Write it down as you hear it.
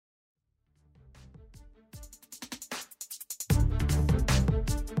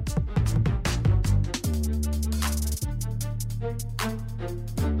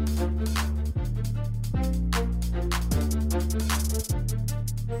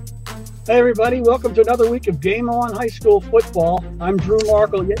Hey everybody, welcome to another week of GameOn High School Football. I'm Drew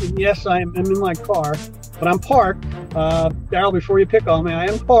Markol. Yes, I'm in my car, but I'm parked. Daryle, before you pick on me, I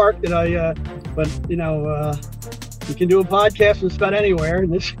am parked, and you can do a podcast just about anywhere,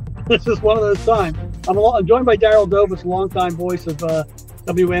 and this is one of those times. I'm joined by Daryle Dobos, longtime voice of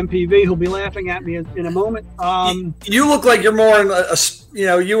WNPV, who'll be laughing at me in a moment. You look like you're more in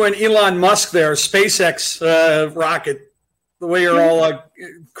you and Elon Musk there, SpaceX rocket. The way you're all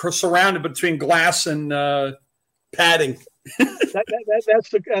surrounded between glass and padding.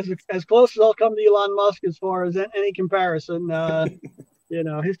 That's as close as I'll come to Elon Musk as far as any comparison.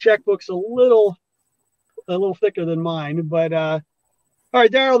 His checkbook's a little thicker than mine. But all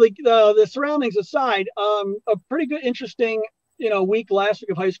right, Daryle, the surroundings aside, a pretty good, interesting week last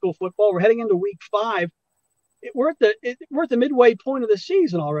week of high school football. We're heading into week 5. We're at the midway point of the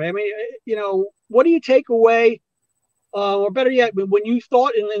season already. I mean, what do you take away? Or better yet, when you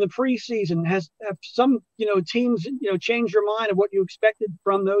thought in the preseason, have some teams changed your mind of what you expected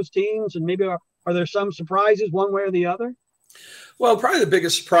from those teams, and maybe are there some surprises one way or the other? Well, probably the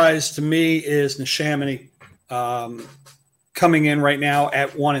biggest surprise to me is Neshaminy coming in right now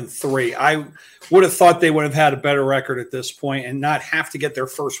at 1-3. I would have thought they would have had a better record at this point and not have to get their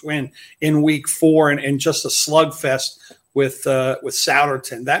first win in week 4 and just a slugfest with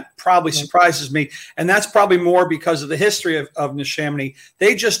Souderton. That probably surprises me, and that's probably more because of the history of Neshaminy.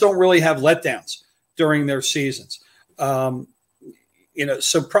 They just don't really have letdowns during their seasons. So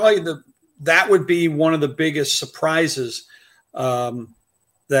probably that would be one of the biggest surprises,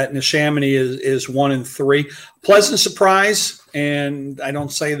 that Neshaminy is 1-3. Pleasant surprise, and I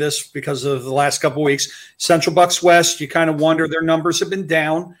don't say this because of the last couple of weeks. Central Bucks West, you kind of wonder, their numbers have been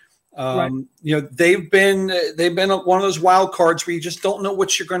down. Right. They've been one of those wild cards where you just don't know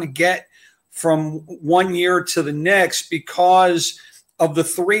what you're going to get from one year to the next because of the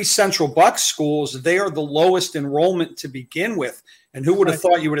 3 Central Bucks schools. They are the lowest enrollment to begin with, and who would have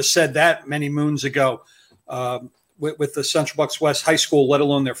thought you would have said that many moons ago with the Central Bucks West High School, let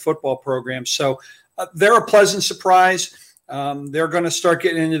alone their football program. So they're a pleasant surprise. They're going to start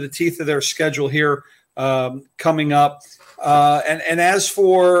getting into the teeth of their schedule here coming up. And as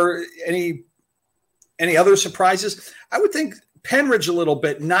for any other surprises, I would think Pennridge a little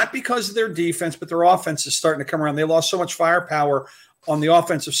bit, not because of their defense, but their offense is starting to come around. They lost so much firepower on the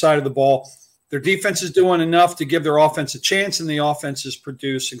offensive side of the ball. Their defense is doing enough to give their offense a chance, and the offense is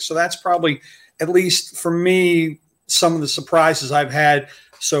producing. So that's probably, at least for me, some of the surprises I've had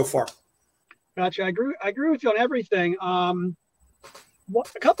so far. Gotcha. I agree with you on everything. A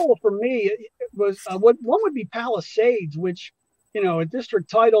couple for me was one would be Palisades, which, a district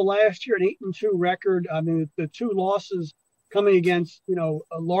title last year, an 8-2 record. I mean, the 2 losses coming against, a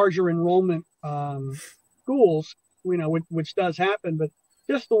larger enrollment schools, which does happen, but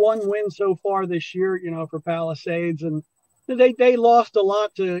just the 1 win so far this year, for Palisades. And they lost a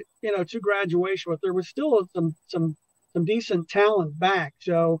lot to graduation, but there was still some decent talent back.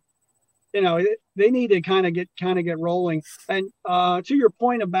 So, they need to kind of get rolling. And to your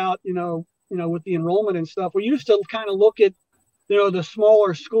point about, with the enrollment and stuff, we used to kind of look at, the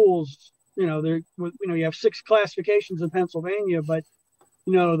smaller schools, you have 6 classifications in Pennsylvania, but,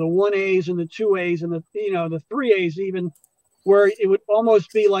 the 1As and the 2As and the 3As even, where it would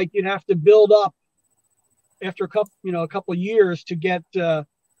almost be like you'd have to build up after a couple of years to get to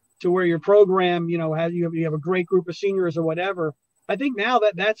where your program, you have a great group of seniors or whatever. I think now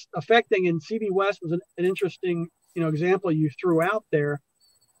that's affecting, and CB West was an interesting, example you threw out there.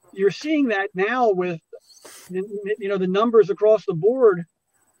 You're seeing that now with, the numbers across the board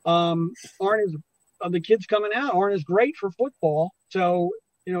the kids coming out aren't as great for football. So,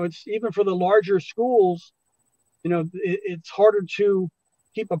 it's even for the larger schools, it's harder to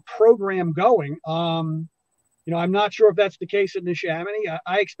keep a program going. I'm not sure if that's the case at Neshaminy.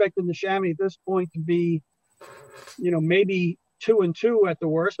 I expect the Neshaminy at this point to be, maybe 2-2 at the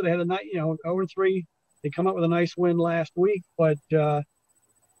worst. So they had a nice, 0-3. They come up with a nice win last week, but the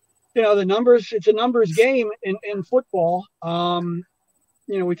numbers, it's a numbers game in football.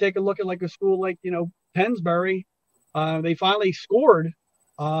 We take a look at like a school like, Pennsbury. They finally scored,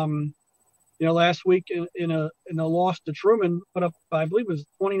 last week in a loss to Truman, put up, I believe it was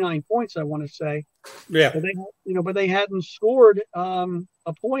 29 points, I want to say. Yeah. But they hadn't scored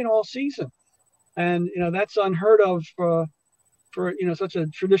a point all season. And, that's unheard of for such a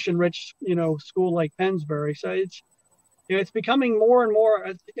tradition-rich, school like Pennsbury. So it's becoming more and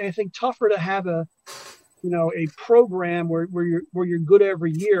more, I think, tougher to have a program where you're good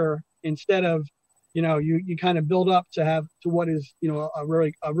every year instead of, you kind of build up to what is, a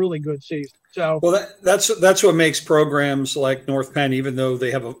really good season. So, well, that's what makes programs like North Penn, even though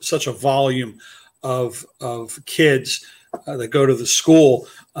they have such a volume of kids that go to the school,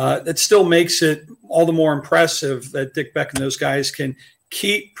 that still makes it all the more impressive that Dick Beck and those guys can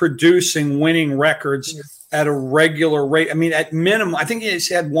keep producing winning records at a regular rate. I mean, at minimum, I think he's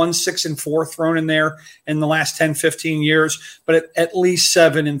had 1 6-4 thrown in there in the last 10, 15 years, but at least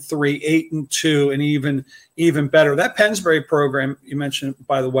 7-3, 8-2, and even better. That Pennsbury program you mentioned,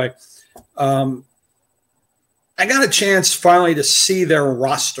 by the way, I got a chance finally to see their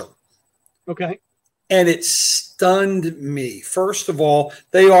roster. Okay. And it stunned me. First of all,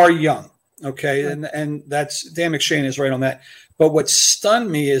 they are young. Okay. Right. And that's Dan McShane is right on that. But what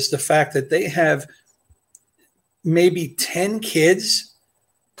stunned me is the fact that they have maybe 10 kids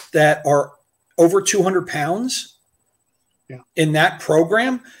that are over 200 pounds in that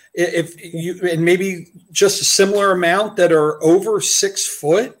program. And maybe just a similar amount that are over 6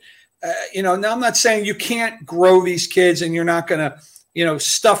 foot. Now I'm not saying you can't grow these kids and you're not going to,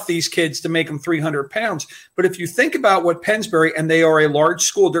 stuff these kids to make them 300 pounds. But if you think about what Pennsbury, and they are a large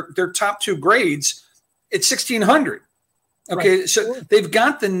school, their top 2 grades, it's 1,600. Okay. Right. So they've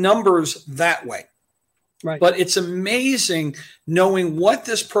got the numbers that way. Right. But it's amazing knowing what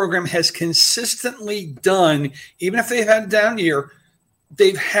this program has consistently done. Even if they've had a down year,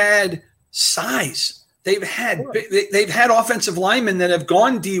 they've had size. They've had offensive linemen that have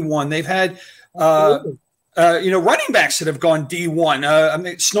gone D1. They've had running backs that have gone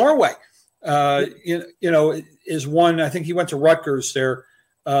D1. Snorway, is one. I think he went to Rutgers there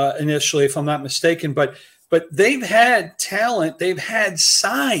initially, if I'm not mistaken. But they've had talent. They've had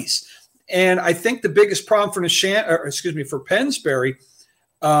size. And I think the biggest problem for Pennsbury,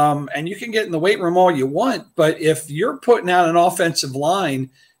 and you can get in the weight room all you want, but if you're putting out an offensive line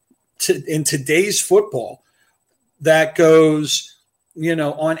in today's football that goes,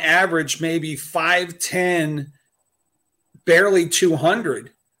 on average maybe 5'10", barely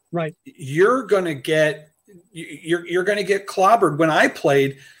 200, right? You're going to get clobbered. When I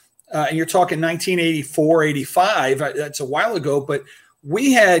played, and you're talking 1984, 85, that's a while ago, but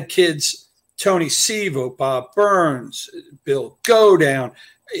we had kids, Tony Sevo, Bob Burns, Bill Godown.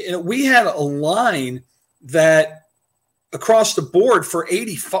 We had a line that across the board for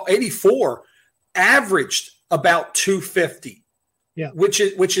 84 averaged about 250, which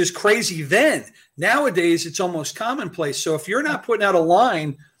is crazy then. Nowadays, it's almost commonplace. So if you're not putting out a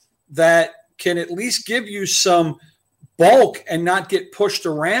line that can at least give you some bulk and not get pushed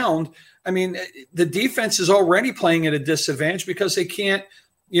around, I mean, the defense is already playing at a disadvantage because they can't,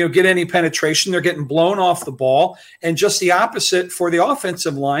 get any penetration. They're getting blown off the ball. And just the opposite for the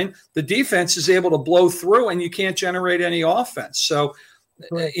offensive line, the defense is able to blow through and you can't generate any offense. So,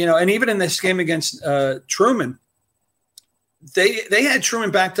 and even in this game against Truman, they had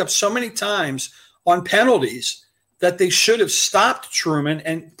Truman backed up so many times on penalties that they should have stopped Truman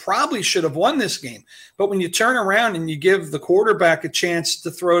and probably should have won this game. But when you turn around and you give the quarterback a chance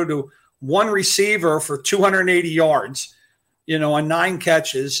to throw to one receiver for 280 yards, on 9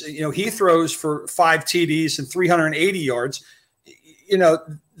 catches, he throws for 5 TDs and 380 yards.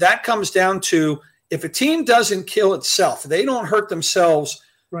 That comes down to, if a team doesn't kill itself, they don't hurt themselves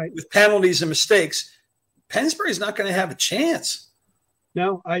with penalties and mistakes, Pennsbury's not going to have a chance.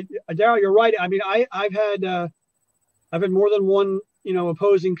 No, Daryle, you're right. I mean, I've had more than one,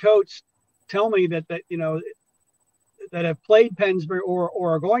 opposing coach tell me that that have played Pennsbury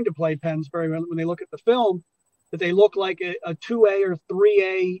or are going to play Pennsbury when they look at the film, that they look like a 2A or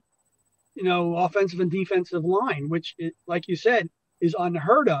 3A, offensive and defensive line, which, like you said, is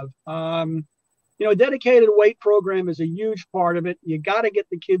unheard of. A dedicated weight program is a huge part of it. You got to get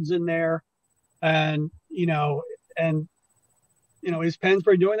the kids in there, and is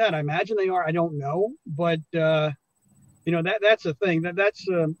Pennsbury doing that? I imagine they are. I don't know, but that's a thing. That's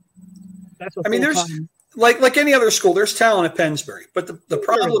a. I mean, there's like any other school, there's talent at Pennsbury, but the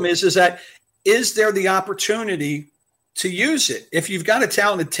problem is that. Is there the opportunity to use it? If you've got a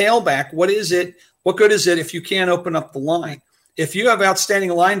talented tailback, what is it? What good is it if you can't open up the line? If you have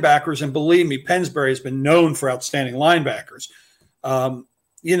outstanding linebackers, and believe me, Pennsbury has been known for outstanding linebackers.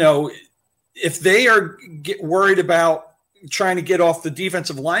 If they are worried about trying to get off the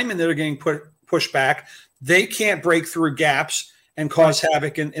defensive linemen that are getting pushed back, they can't break through gaps and cause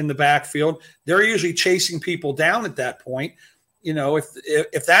havoc in the backfield. They're usually chasing people down at that point.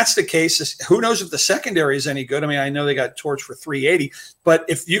 If that's the case, who knows if the secondary is any good? I mean, I know they got torched for 380, but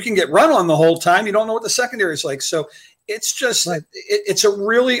if you can get run on the whole time, you don't know what the secondary is like. So it's just, it's a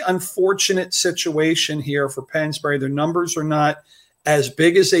really unfortunate situation here for Pennsbury. Their numbers are not as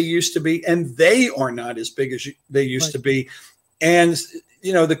big as they used to be, and they are not as big as they used to be. And,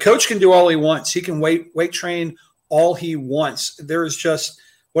 the coach can do all he wants. He can weight train all he wants. There's just,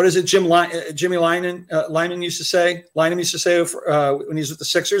 what is it, Jimmy Lyman used to say? Lyman used to say when he's with the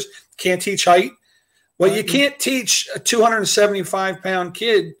Sixers, can't teach height. Well, you can't teach a 275-pound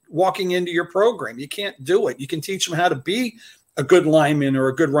kid walking into your program. You can't do it. You can teach them how to be a good lineman or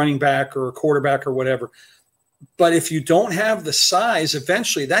a good running back or a quarterback or whatever. But if you don't have the size,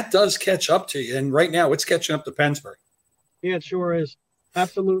 eventually that does catch up to you. And right now it's catching up to Pennsbury. Yeah, it sure is.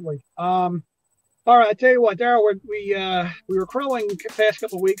 Absolutely. All right, I tell you what, Daryle, we were crowing the past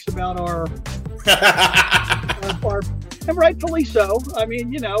couple of weeks about our and rightfully so. I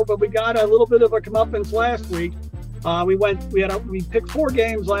mean, but we got a little bit of a comeuppance last week. We picked 4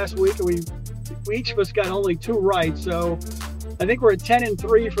 games last week, and we each of us got only 2 right. So I think we're at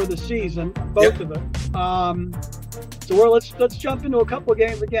 10-3 for the season, both of us. So let's jump into a couple of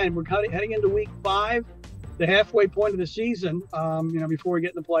games again. We're heading into week 5, the halfway point of the season. Before we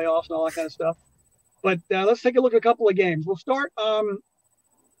get in the playoffs and all that kind of stuff. But let's take a look at a couple of games. We'll start a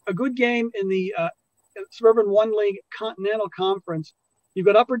good game in the Suburban 1 League Continental Conference. You've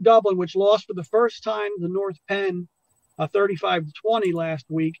got Upper Dublin, which lost for the first time to North Penn 35-20 last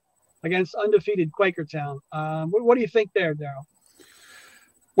week against undefeated Quakertown. What do you think there, Daryle?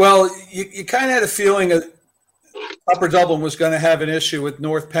 Well, you kind of had a feeling that Upper Dublin was going to have an issue with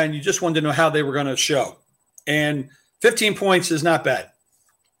North Penn. You just wanted to know how they were going to show. And 15 points is not bad.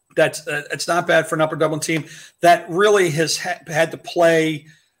 It's not bad for an Upper Dublin team that really has had to play.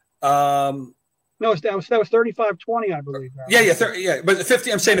 No, that was 35-20, I believe. Yeah. But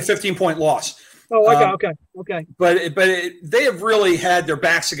I'm saying a 15-point loss. Oh, okay. But they have really had their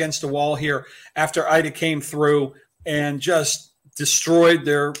backs against the wall here after Ida came through and just destroyed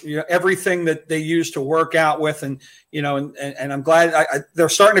their everything that they used to work out with, and I'm glad they're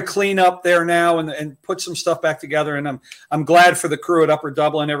starting to clean up there now and put some stuff back together. And I'm glad for the crew at Upper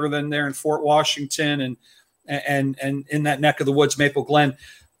Dublin, everything there in Fort Washington and in that neck of the woods, Maple Glen.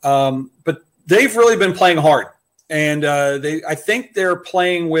 But they've really been playing hard, and I think they're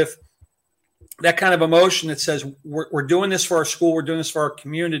playing with that kind of emotion that says we're doing this for our school, we're doing this for our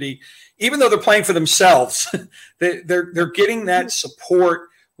community. Even though they're playing for themselves, they're getting that support,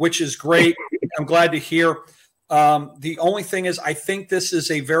 which is great. I'm glad to hear. The only thing is, I think this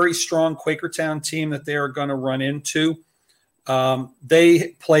is a very strong Quakertown team that they are going to run into.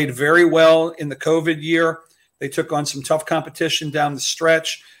 They played very well in the COVID year. They took on some tough competition down the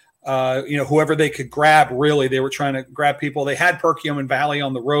stretch. Whoever they could grab, really, they were trying to grab people. They had Perkiomen Valley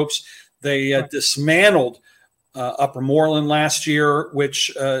on the ropes. They dismantled Upper Moreland last year,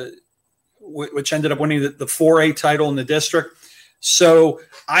 which ended up winning the 4A title in the district. So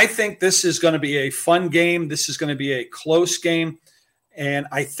I think this is going to be a fun game. This is going to be a close game. And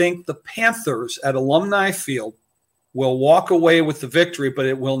I think the Panthers at Alumni Field will walk away with the victory, but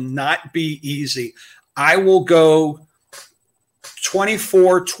it will not be easy. I will go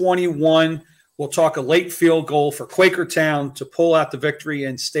 24-21. We'll talk a late field goal for Quakertown to pull out the victory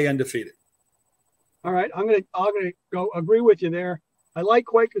and stay undefeated. All right, I'm gonna go agree with you there. I like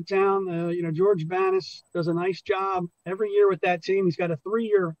Quakertown. George Bannis does a nice job every year with that team. He's got a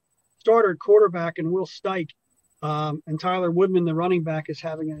 3-year starter quarterback in Will Stike, and Tyler Woodman, the running back, is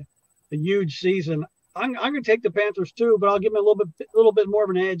having a huge season. I'm going to take the Panthers too, but I'll give them a little bit more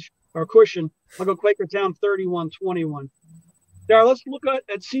of an edge or cushion. I'll go Quakertown 31-21. Daryle, let's look at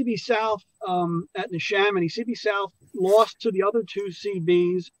CB South at Neshaminy. CB South lost to the other 2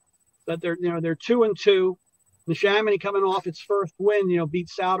 CBs, but they're 2-2. Neshaminy coming off its first win, beat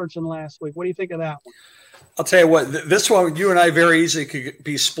Souderton last week. What do you think of that one? I'll tell you what, this one, you and I very easily could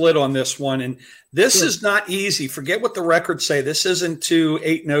be split on this one. And this is not easy. Forget what the records say. This isn't 2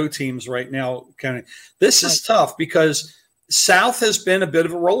 8-0 teams right now. This is tough because South has been a bit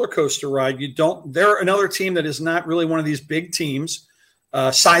of a roller coaster ride. They're another team that is not really one of these big teams,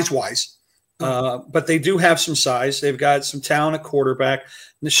 size-wise. But they do have some size. They've got some talent at quarterback.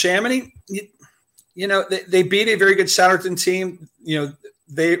 Neshaminy, they beat a very good Souderton team.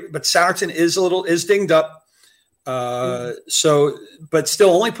 But Souderton is dinged up. But still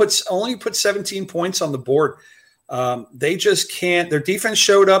only put 17 points on the board. They just can't. Their defense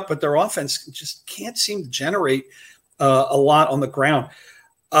showed up, but their offense just can't seem to generate a lot on the ground.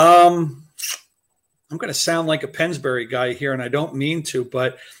 I'm going to sound like a Pennsbury guy here, and I don't mean to,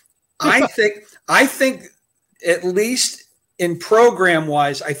 but I think at least in program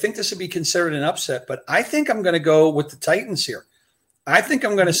wise, I think this would be considered an upset, but I think I'm going to go with the Titans here. I think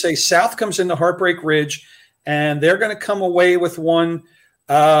I'm going to say South comes into Heartbreak Ridge and they're going to come away with one.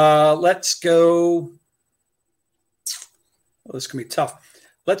 Let's go Well, this can be tough.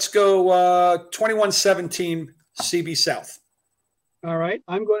 Let's go 21-17 CB South. All right,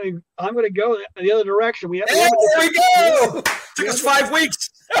 I'm going to go the other direction. There we go. Took us 5 weeks.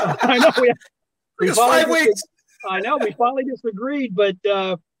 I know. Took us 5 weeks. I know. We finally disagreed, but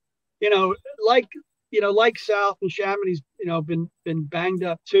like South and Neshamany's, been banged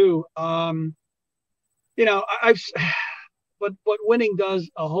up too. But winning does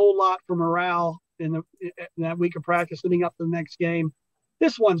a whole lot for morale in that week of practice leading up to the next game.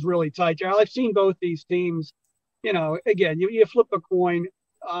 This one's really tight, Daryle. I've seen both these teams. Again, you flip a coin.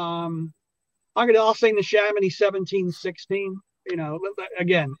 I'll say Neshaminy 17-16.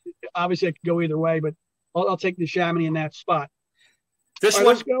 Again, obviously it could go either way, but I'll take Neshaminy in that spot. This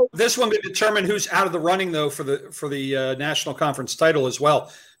one could determine who's out of the running though for the National Conference title as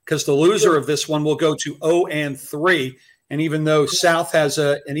well, because the loser of this one will go to 0-3. And even though South has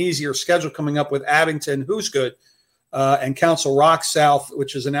an easier schedule coming up with Abington, who's good, and Council Rock South,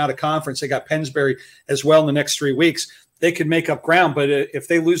 which is an out of conference, they got Pennsbury as well in the next 3 weeks. They could make up ground, but if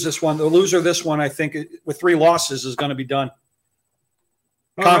they lose this one, the loser of this one, I think, with 3 losses, is going to be done.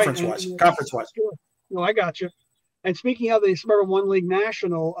 Conference-wise. Sure. No, I got you. And speaking of the Suburban One League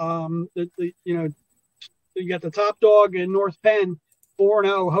National, you got the top dog in North Penn,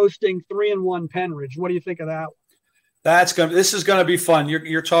 4-0, hosting 3-1 Pennridge. What do you think of that? This is going to be fun.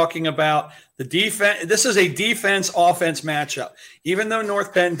 You're talking about the defense. This is a defense-offense matchup. Even though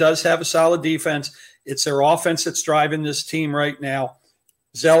North Penn does have a solid defense, it's their offense that's driving this team right now.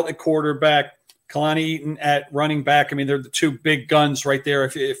 Zelt at quarterback, Kalani Eaton at running back. I mean, they're the two big guns right there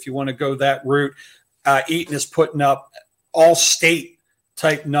if you want to go that route. Eaton is putting up all-state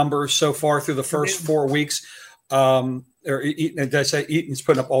type numbers so far through the first 4 weeks. Did I say Eaton's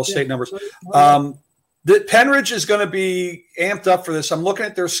putting up all-state numbers? The Pennridge is going to be amped up for this. I'm looking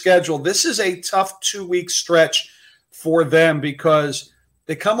at their schedule. This is a tough 2-week stretch for them because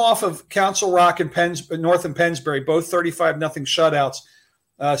they come off of Council Rock and North and Pennsbury, both 35-0 shutouts.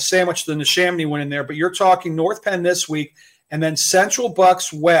 Sandwich the Neshaminy win in there. But you're talking North Penn this week and then Central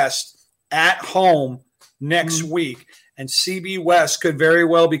Bucks West at home next week. And CB West could very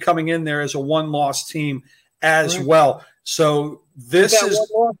well be coming in there as a one-loss team as well. So this is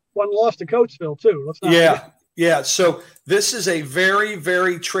one loss to Coatesville too. Yeah. So this is a very,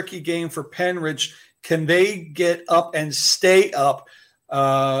 very tricky game for Pennridge. Can they get up and stay up?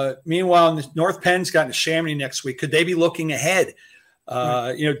 Meanwhile, North Penn's got Neshaminy next week. Could they be looking ahead?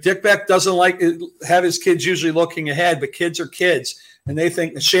 Dick Beck doesn't like have his kids usually looking ahead, but kids are kids, and they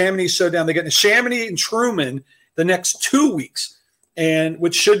think Neshaminy's so down. They got Neshaminy and Truman the next 2 weeks, and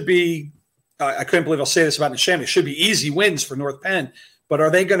which should be. I couldn't believe I'll say this about Neshaminy. It should be easy wins for North Penn, but are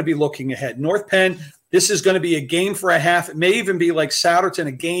they going to be looking ahead? North Penn, this is going to be a game for a half. It may even be like Souderton,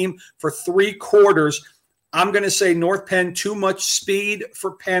 a game for 3 quarters. I'm going to say North Penn, too much speed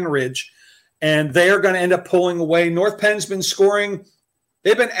for Pennridge, and they're going to end up pulling away. North Penn's been scoring.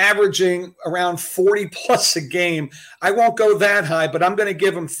 They've been averaging around 40-plus a game. I won't go that high, but I'm going to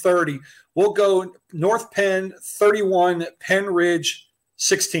give them 30. We'll go North Penn 31, Pennridge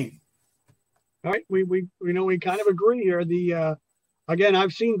 16. All right, we kind of agree here. Again,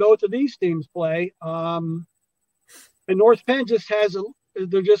 I've seen both of these teams play, and North Penn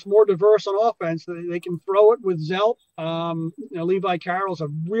they're just more diverse on offense. They can throw it with Zelt. Levi Carroll's a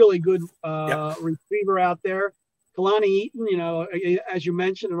really good receiver out there. Kalani Eaton, as you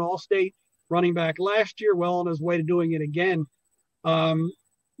mentioned, an all-state running back last year, well on his way to doing it again.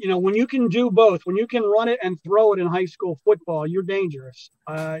 When you can do both, when you can run it and throw it in high school football, you're dangerous.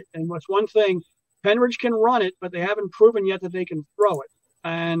 And what's one thing, Pennridge can run it, but they haven't proven yet that they can throw it.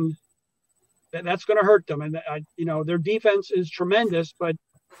 And that's going to hurt them. And, their defense is tremendous, but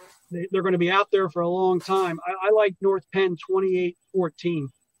they're going to be out there for a long time. I like North Penn 28-14.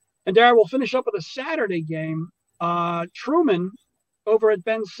 And Daryle, we'll finish up with a Saturday game. Truman over at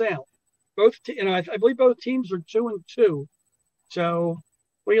Bensalem. I believe both teams are 2-2. So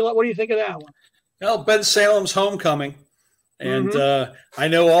what do you think of that one? Well, Bensalem's homecoming. And I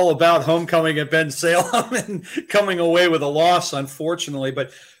know all about homecoming at Bensalem and coming away with a loss, unfortunately.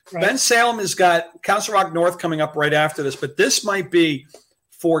 But Bensalem has got Council Rock North coming up right after this. But this might be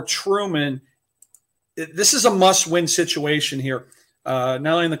for Truman. This is a must-win situation here, not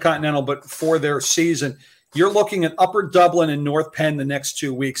only in the Continental, but for their season. You're looking at Upper Dublin and North Penn the next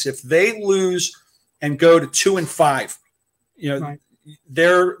 2 weeks. If they lose and go to 2-5,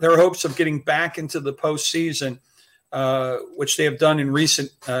 their hopes of getting back into the postseason, which they have done in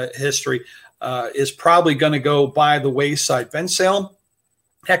recent history, is probably going to go by the wayside. Bensalem,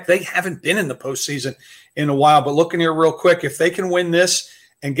 heck, they haven't been in the postseason in a while. But looking here real quick, if they can win this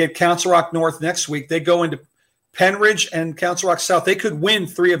and get Council Rock North next week, they go into Pennridge and Council Rock South, they could win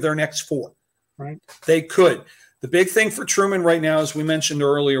 3 of their next 4. Right. They could. The big thing for Truman right now, as we mentioned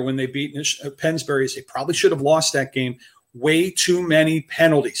earlier, when they beat Pennsbury, is they probably should have lost that game. Way too many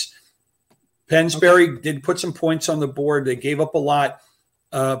penalties. Pennsbury did put some points on the board. They gave up a lot,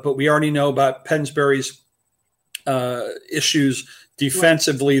 but we already know about Pennsbury's issues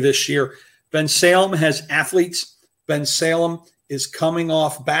defensively this year. Bensalem has athletes. Bensalem is coming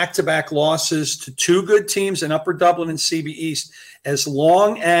off back-to-back losses to 2 good teams in Upper Dublin and CB East. As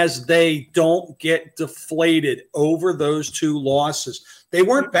long as they don't get deflated over those 2 losses. They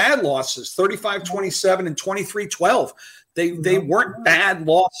weren't bad losses, 35-27 and 23-12. They weren't bad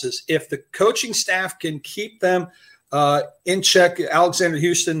losses. If the coaching staff can keep them in check, Alexander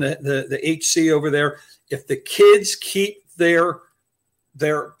Houston, the HC over there, if the kids keep their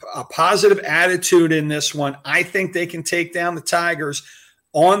positive attitude in this one, I think they can take down the Tigers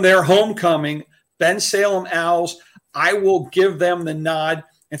on their homecoming. Bensalem Owls, I will give them the nod.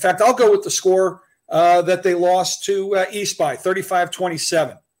 In fact, I'll go with the score that they lost to East by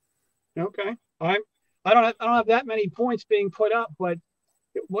 35-27. Okay. I don't have that many points being put up, but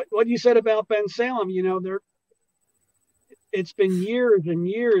what you said about Bensalem, you know, it's been years and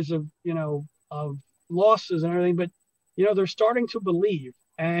years of, you know, of losses and everything, but you know, they're starting to believe.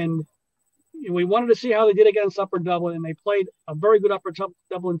 And we wanted to see how they did against Upper Dublin, and they played a very good Upper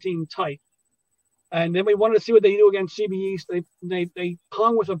Dublin team tight. And then we wanted to see what they do against CB East. They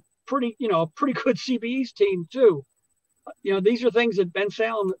hung with a pretty good CB East team too. You know, these are things that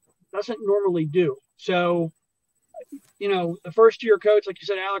Bensalem doesn't normally do. So, you know, the first-year coach, like you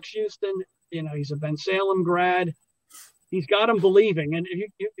said, Alex Houston, you know, he's a Bensalem grad. He's got them believing, and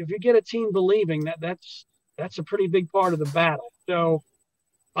if you get a team believing, that's a pretty big part of the battle. So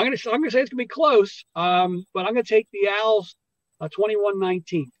I'm gonna say it's gonna be close, but I'm gonna take the Owls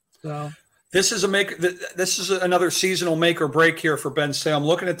 21-19. So this is another seasonal make or break here for Bensalem. I'm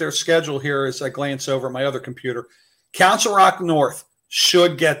looking at their schedule here as I glance over at my other computer. Council Rock North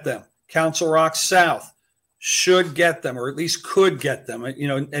should get them. Council Rock South should get them, or at least could get them. You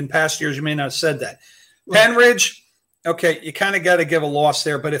know, in past years you may not have said that. Pennridge, okay, you kind of got to give a loss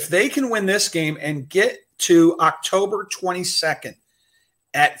there, but if they can win this game and get to October 22nd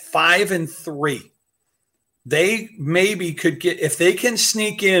at 5-3, they maybe could get, if they can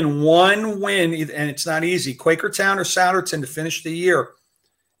sneak in one win, and it's not easy, Quakertown or Souderton to finish the year.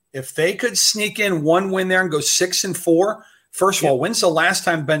 If they could sneak in one win there and go 6-4, first of all, when's the last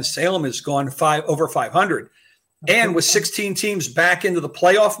time Bensalem has gone over 500? And with 16 teams back into the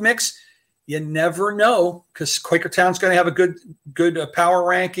playoff mix, you never know, because Quakertown's going to have a good power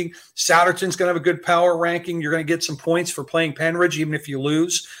ranking. Souderton's going to have a good power ranking. You're going to get some points for playing Pennridge, even if you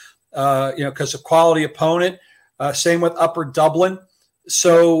lose, because of quality opponent. Same with Upper Dublin.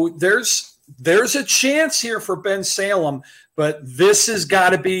 So there's a chance here for Bensalem, but this has got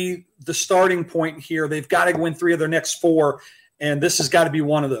to be the starting point here. They've got to win 3 of their next 4, and this has got to be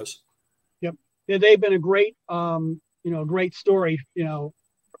one of those. Yep. Yeah, they've been a great, great story, you know,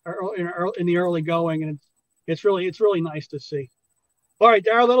 in the early going, and it's really nice to see. All right,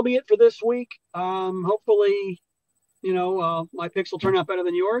 Daryle, that'll be it for this week. Hopefully, you know, my picks will turn out better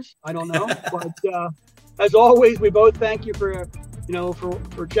than yours. I don't know, but as always, we both thank you for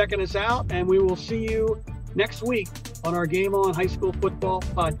checking us out, and we will see you next week on our Game On High School Football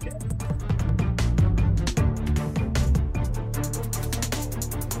podcast.